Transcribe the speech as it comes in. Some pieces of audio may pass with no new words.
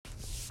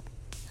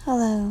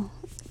Hello,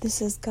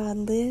 this is God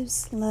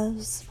Lives,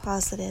 Loves,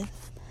 Positive.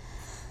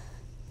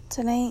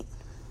 Tonight,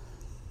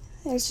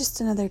 there's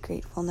just another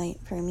grateful night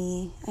for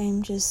me.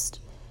 I'm just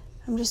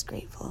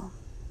grateful.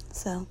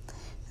 So,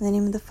 in the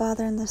name of the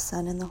Father, and the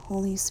Son, and the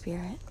Holy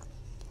Spirit.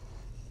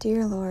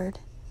 Dear Lord,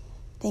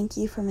 thank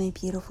you for my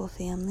beautiful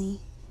family.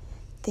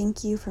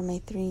 Thank you for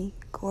my 3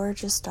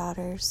 gorgeous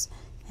daughters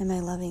and my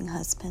loving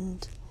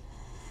husband.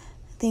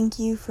 Thank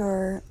you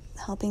for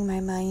helping my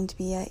mind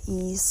be at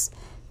ease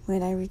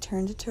when I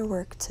returned to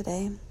work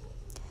today.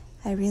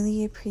 I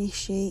really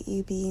appreciate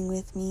you being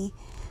with me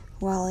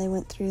while I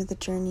went through the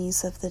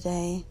journeys of the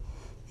day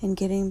and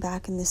getting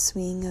back in the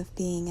swing of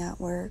being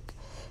at work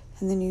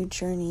and the new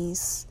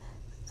journeys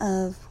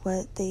of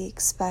what they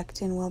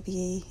expect and will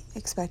be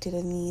expected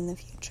of me in the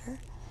future.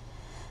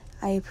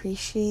 I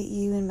appreciate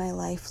you in my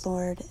life,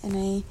 Lord, and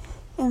I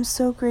am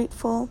so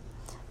grateful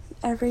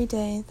every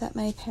day that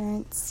my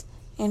parents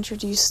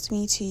introduced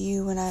me to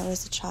you when I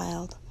was a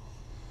child,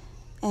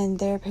 and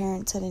their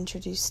parents had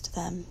introduced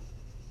them.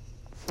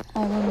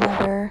 I will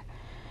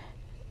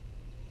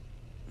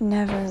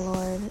never,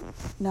 Lord,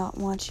 not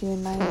want you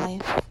in my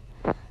life.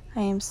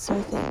 I am so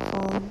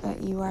thankful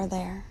that you are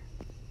there.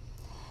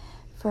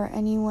 For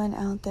anyone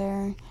out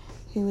there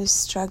who is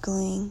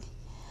struggling,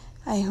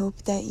 I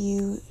hope that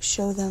you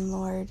show them,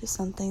 Lord,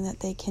 something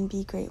that they can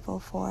be grateful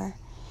for,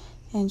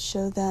 and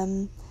show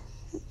them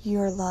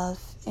your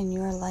love and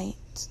your light.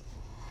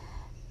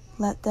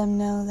 Let them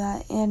know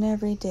that in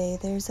every day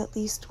there's at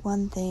least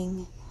one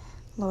thing,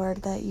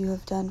 Lord, that you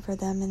have done for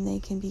them and they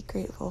can be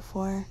grateful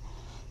for,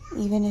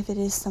 even if it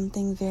is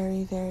something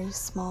very, very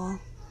small.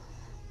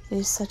 It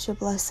is such a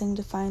blessing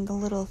to find the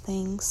little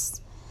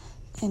things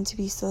and to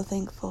be so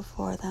thankful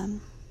for them.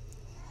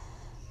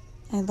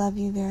 I love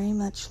you very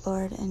much,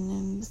 Lord, and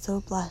am so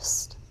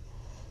blessed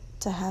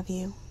to have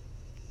you.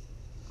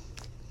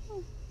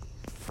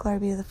 Glory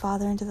be to the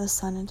Father, and to the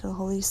Son, and to the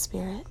Holy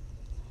Spirit.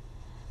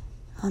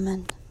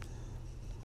 Amen.